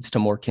just leads to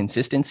more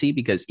consistency,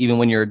 because even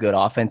when you're a good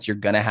offense, you're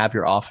going to have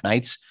your off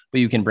nights, but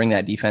you can bring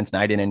that defense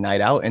night in and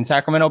night out. And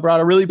Sacramento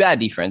brought a really bad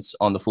defense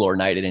on the floor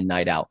night in and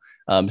night out.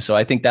 So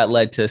I think that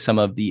led to some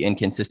of the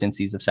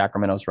inconsistencies of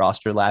Sacramento's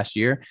roster last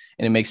year.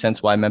 And it makes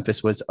sense why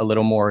Memphis was a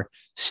little more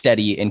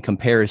steady in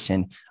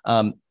comparison.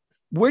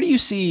 What do you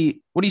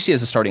see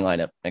as a starting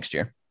lineup next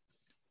year?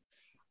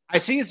 I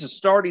see as a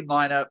starting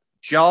lineup,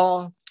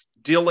 Ja,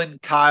 Dillon,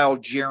 Kyle,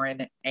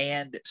 Jaren,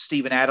 and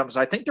Steven Adams.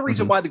 I think the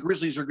reason why the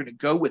Grizzlies are going to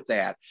go with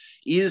that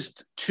is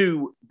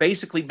to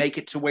basically make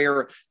it to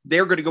where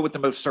they're going to go with the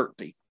most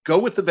certainty. Go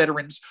with the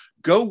veterans,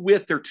 go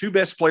with their 2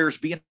 best players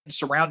being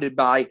surrounded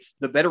by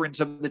the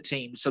veterans of the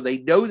team, so they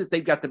know that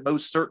they've got the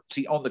most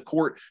certainty on the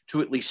court to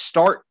at least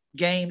start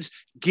games,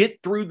 get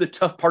through the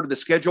tough part of the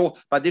schedule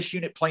by this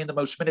unit playing the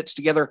most minutes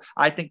together.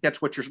 I think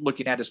that's what you're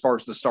looking at as far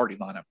as the starting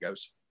lineup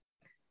goes.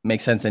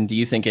 Makes sense. And do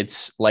you think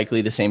it's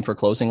likely the same for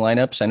closing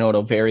lineups? I know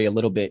it'll vary a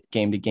little bit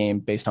game to game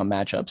based on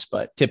matchups,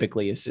 but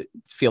typically is it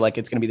feel like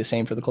it's going to be the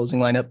same for the closing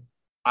lineup?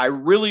 I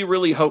really,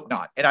 really hope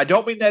not. And I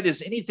don't mean that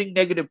as anything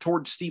negative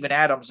towards Steven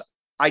Adams.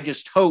 I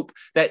just hope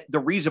that the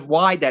reason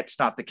why that's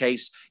not the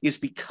case is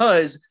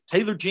because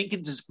Taylor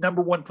Jenkins is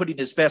number one, putting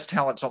his best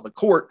talents on the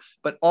court,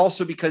 but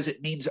also because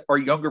it means our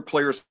younger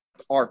players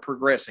are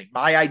progressing.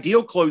 My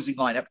ideal closing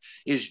lineup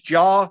is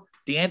Ja,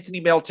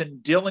 DeAnthony Melton,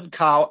 Dillon,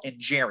 Kyle, and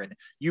Jaren.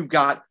 You've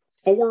got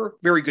 4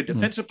 very good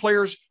defensive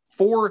players,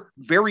 4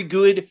 very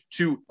good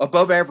to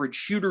above average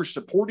shooters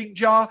supporting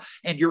Ja,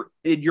 and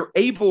you're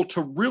able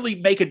to really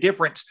make a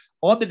difference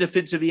on the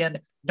defensive end,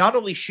 not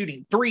only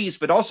shooting threes,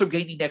 but also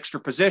gaining extra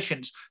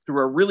possessions through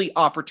a really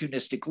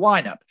opportunistic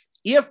lineup.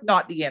 If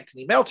not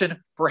DeAnthony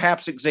Melton,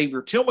 perhaps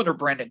Xavier Tillman or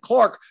Brandon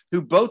Clarke,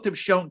 who both have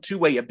shown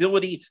two-way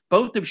ability,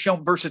 both have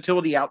shown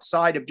versatility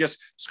outside of just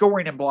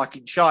scoring and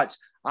blocking shots.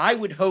 I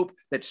would hope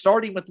that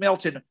starting with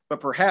Melton,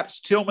 but perhaps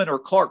Tillman or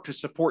Clarke to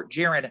support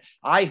Jaren,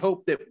 I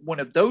hope that one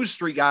of those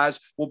 3 guys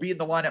will be in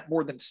the lineup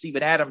more than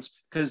Steven Adams,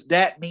 because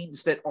that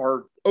means that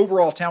our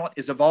overall talent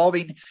is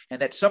evolving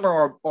and that some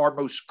of our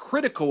most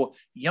critical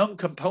young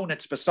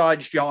components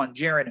besides Ja and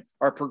Jaren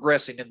are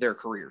progressing in their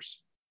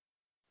careers.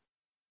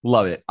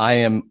 Love it. I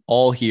am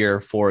all here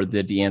for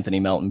the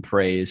DeAnthony Melton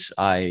praise.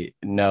 I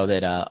know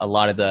that a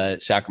lot of the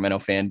Sacramento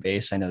fan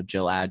base, I know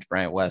Jill Adge,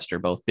 Bryant West are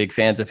both big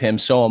fans of him.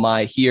 So am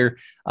I here.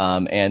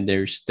 And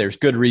there's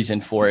good reason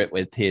for it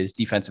with his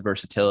defensive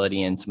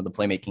versatility and some of the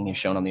playmaking he's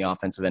shown on the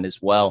offensive end as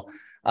well.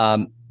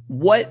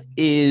 What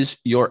is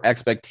your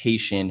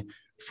expectation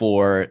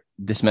for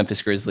this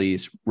Memphis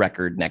Grizzlies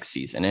record next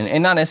season?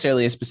 And not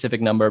necessarily a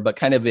specific number, but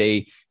kind of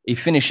a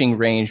finishing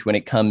range when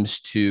it comes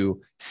to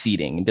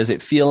seeding. Does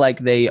it feel like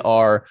they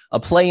are a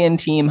play-in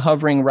team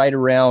hovering right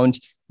around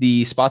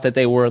the spot that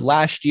they were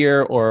last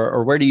year,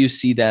 or where do you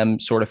see them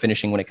sort of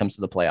finishing when it comes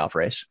to the playoff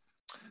race?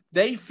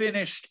 They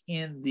finished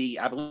in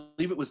I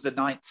believe it was the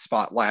 9th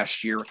spot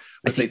last year.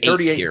 I see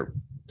 38 here.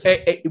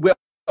 Well,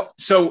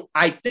 so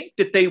I think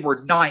that they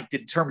were 9th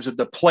in terms of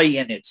the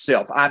play-in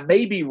itself. I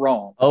may be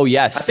wrong. Oh,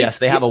 yes.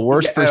 They have a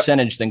worse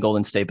percentage than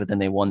Golden State, but then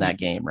they won that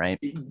game, right?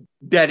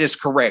 That is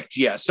correct.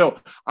 Yeah. So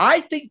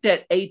I think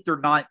that 8th or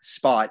 9th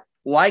spot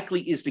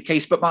likely is the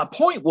case. But my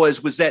point was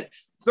that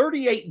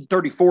 38 and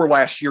 34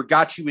 last year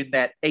got you in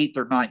that 8th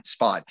or 9th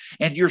spot.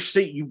 And you're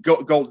seeing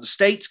Golden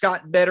State's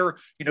gotten better.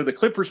 The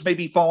Clippers may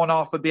be falling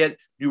off a bit.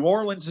 New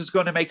Orleans is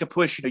going to make a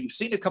push. You've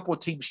seen a couple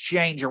of teams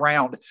change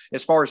around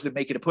as far as them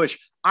making a push.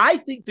 I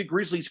think the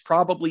Grizzlies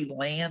probably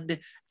land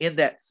in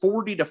that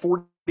 40 to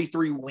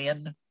 43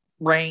 win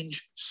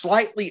range,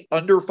 slightly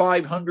under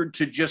 500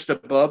 to just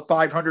above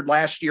 500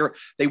 last year.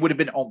 They would have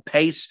been on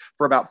pace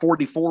for about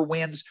 44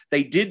 wins.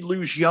 They did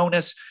lose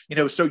Jonas,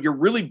 so you're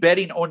really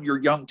betting on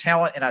your young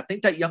talent. And I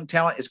think that young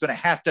talent is going to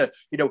have to,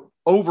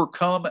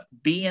 overcome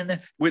being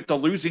with the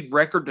losing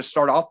record to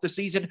start off the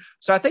season.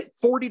 So I think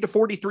 40 to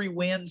 43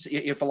 wins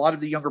if a lot of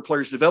the younger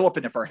players develop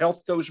and if our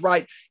health goes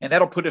right, and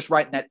that'll put us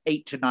right in that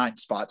 8 to 9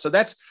 spot. So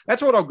that's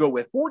what I'll go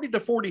with, 40 to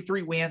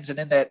 43 wins and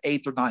in that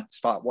 8th or 9th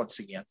spot once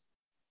again.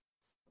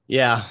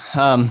 Yeah,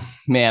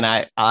 man,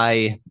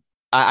 I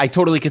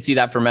totally could see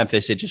that for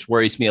Memphis. It just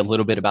worries me a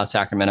little bit about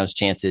Sacramento's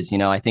chances.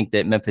 I think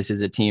that Memphis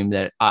is a team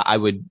that I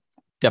would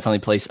definitely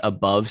place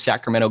above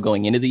Sacramento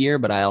going into the year,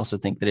 but I also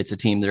think that it's a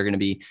team they're going to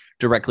be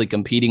directly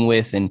competing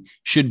with and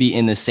should be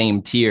in the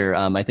same tier.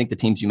 I think the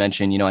teams you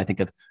mentioned, I think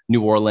of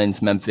New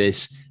Orleans,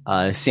 Memphis,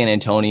 San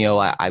Antonio,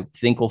 I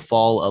think will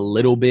fall a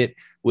little bit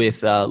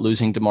with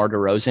losing DeMar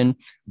DeRozan,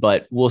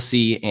 but we'll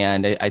see.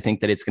 And I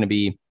think that it's going to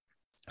be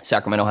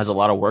Sacramento has a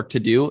lot of work to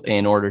do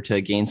in order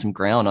to gain some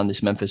ground on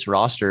this Memphis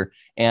roster.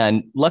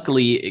 And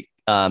luckily,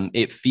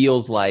 it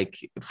feels like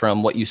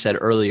from what you said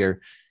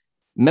earlier,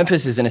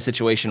 Memphis is in a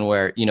situation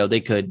where,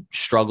 they could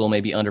struggle,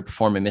 maybe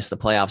underperform and miss the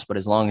playoffs. But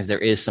as long as there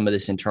is some of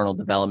this internal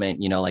development,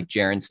 like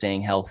Jaren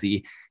staying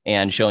healthy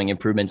and showing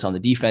improvements on the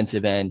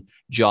defensive end,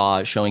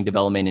 Ja showing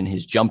development in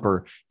his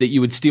jumper, that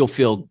you would still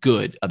feel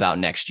good about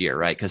next year,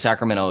 right? Because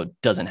Sacramento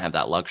doesn't have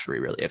that luxury,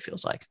 really, it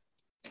feels like.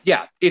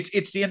 Yeah,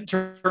 it's the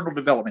internal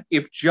development.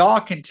 If Ja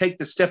can take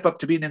the step up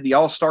to being in the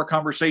all-star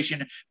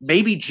conversation,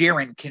 maybe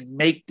Jaren can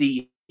make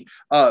the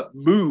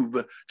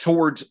move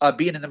towards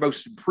being in the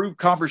most improved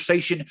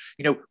conversation.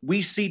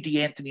 We see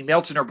DeAnthony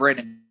Melton or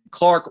Brandon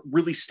Clarke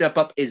really step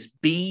up as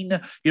being,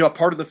 a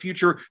part of the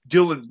future.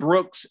 Dylan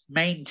Brooks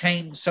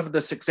maintained some of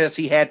the success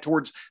he had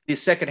towards the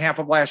second half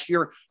of last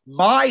year.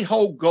 My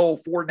whole goal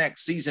for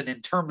next season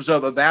in terms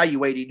of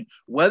evaluating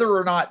whether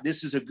or not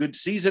this is a good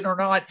season or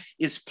not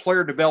is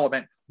player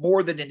development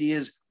more than it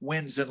is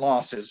wins and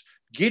losses.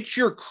 Get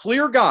your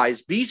clear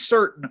guys. Be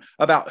certain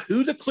about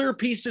who the clear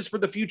pieces for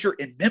the future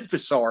in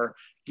Memphis are.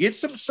 Get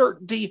some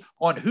certainty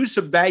on who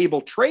some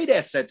valuable trade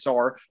assets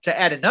are to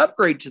add an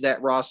upgrade to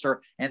that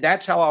roster. And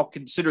that's how I'll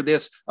consider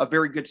this a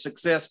very good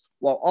success,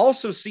 while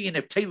also seeing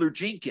if Taylor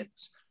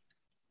Jenkins,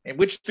 in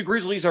which the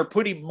Grizzlies are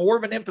putting more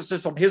of an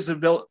emphasis on his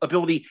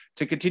ability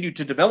to continue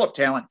to develop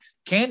talent,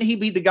 can he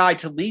be the guy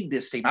to lead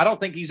this team? I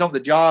don't think he's on the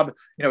job.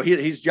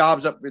 His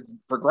job's up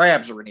for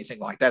grabs or anything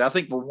like that. I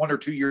think we're 1 or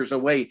 2 years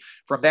away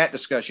from that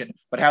discussion.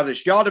 But how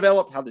does Ja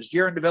develop? How does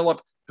Jaren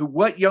develop?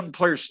 What young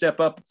players step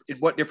up in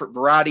what different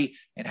variety?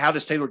 And how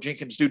does Taylor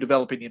Jenkins do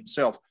developing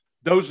himself?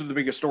 Those are the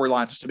biggest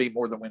storylines to me,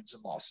 more than wins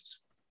and losses.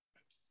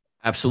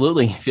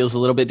 Absolutely. Feels a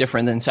little bit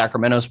different than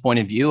Sacramento's point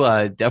of view.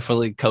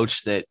 Definitely a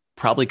coach that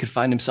probably could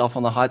find himself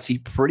on the hot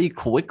seat pretty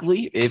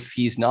quickly if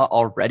he's not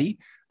already,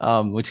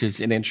 which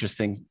is an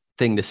interesting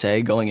thing to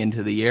say going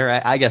into the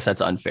year. I guess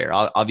that's unfair.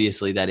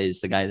 Obviously, that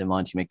is the guy that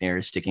Monty McNair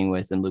is sticking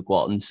with and Luke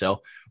Walton.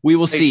 So we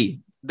will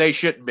see. They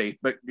shouldn't be,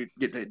 but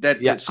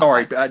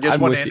sorry, I just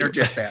want to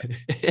interject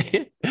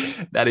that.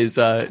 That is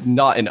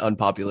not an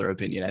unpopular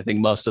opinion. I think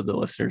most of the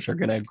listeners are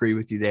going to agree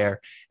with you there.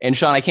 And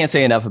Sean, I can't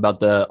say enough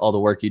about all the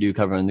work you do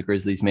covering the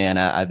Grizzlies, man.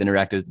 I've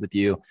interacted with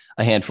you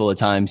a handful of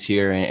times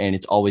here, and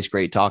it's always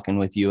great talking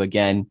with you.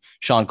 Again,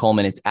 Sean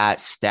Coleman, it's at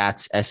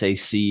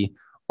StatsSAC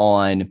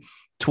on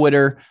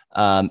Twitter.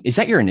 Is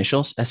that your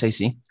initials,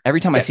 SAC?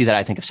 Every time I see that,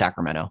 I think of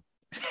Sacramento.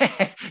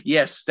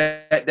 Yes,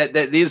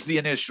 that is the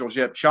initials.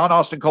 Yep. Sean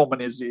Austin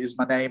Coleman is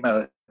my name,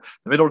 the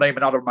middle name,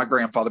 and not of my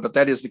grandfather, but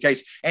that is the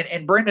case.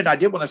 And Brendan, I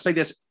did want to say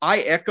this. I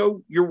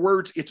echo your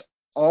words. It's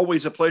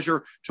always a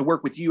pleasure to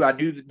work with you. I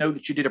know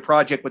that you did a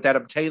project with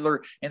Adam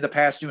Taylor in the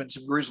past doing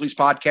some Grizzlies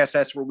podcasts.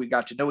 That's where we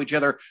got to know each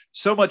other.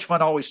 So much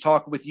fun always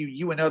talking with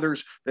you and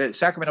others. The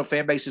Sacramento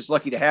fan base is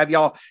lucky to have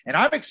y'all. And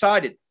I'm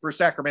excited for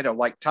Sacramento,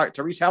 like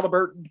Tyrese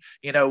Halliburton,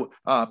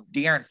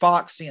 De'Aaron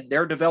Fox, seeing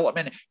their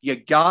development. You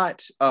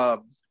got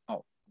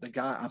the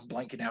guy I'm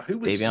blanking out. Who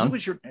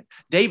was your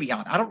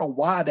Davion? I don't know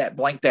why that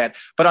blanked that,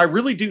 but I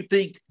really do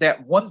think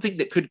that one thing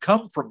that could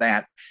come from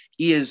that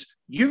is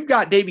you've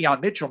got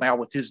Davion Mitchell now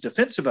with his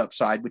defensive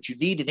upside, which you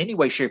need in any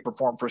way, shape, or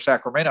form for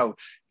Sacramento.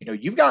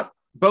 You've got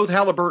both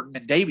Halliburton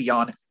and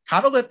Davion.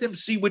 Kind of let them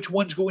see which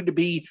one's going to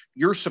be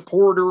your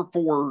supporter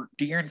for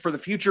De'Aaron for the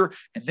future.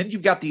 And then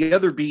you've got the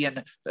other being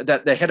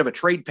the head of a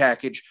trade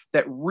package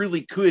that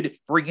really could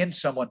bring in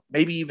someone,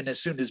 maybe even as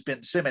soon as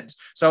Ben Simmons.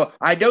 So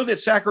I know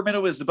that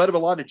Sacramento is the butt of a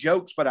lot of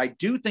jokes, but I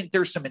do think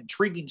there's some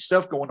intriguing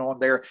stuff going on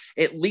there,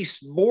 at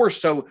least more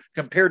so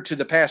compared to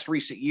the past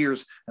recent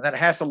years. And that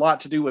has a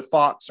lot to do with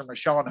Fox and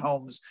Rashawn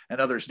Holmes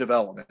and others'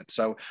 development.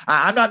 So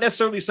I'm not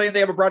necessarily saying they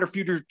have a brighter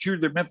future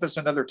than Memphis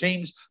and other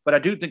teams, but I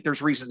do think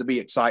there's reason to be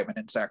excited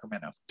in Sacramento.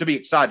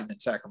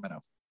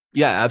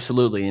 Yeah,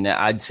 absolutely. And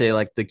I'd say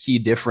like the key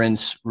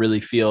difference really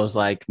feels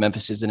like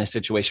Memphis is in a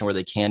situation where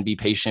they can be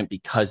patient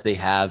because they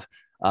have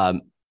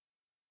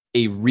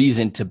a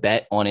reason to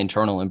bet on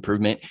internal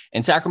improvement.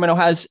 And Sacramento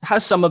has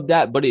some of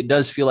that, but it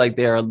does feel like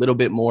they're a little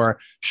bit more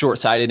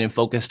short-sighted and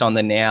focused on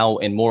the now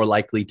and more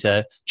likely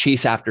to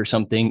chase after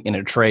something in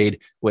a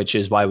trade, which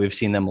is why we've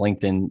seen them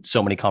linked in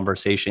so many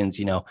conversations,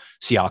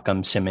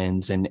 Siakam,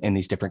 Simmons, and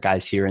these different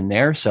guys here and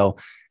there. So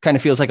kind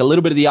of feels like a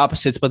little bit of the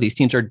opposites, but these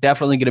teams are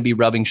definitely going to be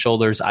rubbing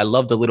shoulders. I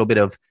love the little bit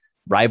of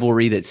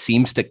rivalry that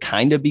seems to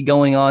kind of be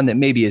going on that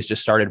maybe has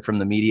just started from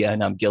the media,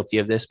 and I'm guilty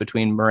of this,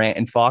 between Morant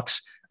and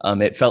Fox.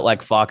 It felt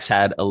like Fox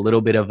had a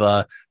little bit of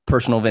a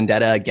personal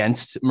vendetta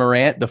against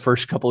Morant the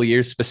first couple of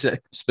years,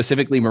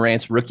 specifically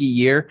Morant's rookie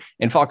year.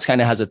 And Fox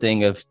kind of has a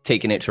thing of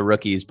taking it to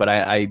rookies, but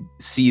I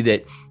see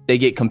that they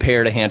get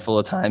compared a handful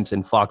of times,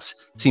 and Fox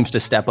seems to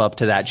step up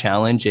to that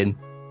challenge. And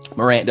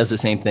Morant does the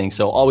same thing.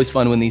 So always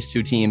fun when these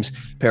two teams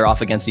pair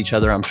off against each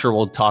other. I'm sure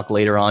we'll talk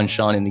later on,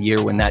 Sean, in the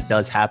year when that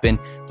does happen.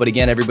 But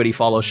again, everybody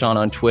follow Sean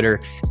on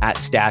Twitter at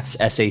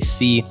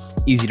StatsSAC.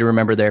 Easy to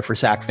remember there for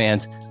Sac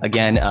fans.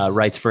 Again,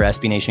 writes for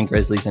SB Nation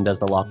Grizzlies and does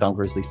the Locked On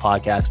Grizzlies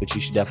podcast, which you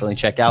should definitely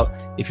check out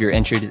if you're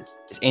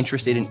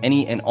interested in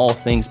any and all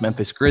things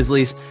Memphis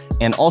Grizzlies.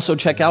 And also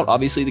check out,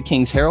 obviously, the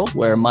Kings Herald,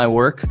 where my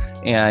work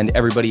and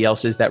everybody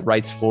else's that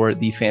writes for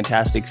the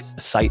fantastic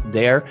site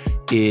there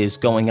is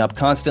going up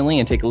constantly.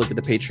 And take a look at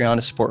the Patreon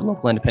to support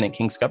local independent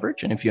Kings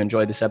coverage. And if you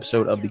enjoyed this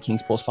episode of the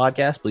Kings Pulse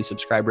podcast, please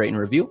subscribe, rate, and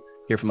review.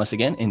 Hear from us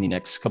again in the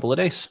next couple of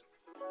days.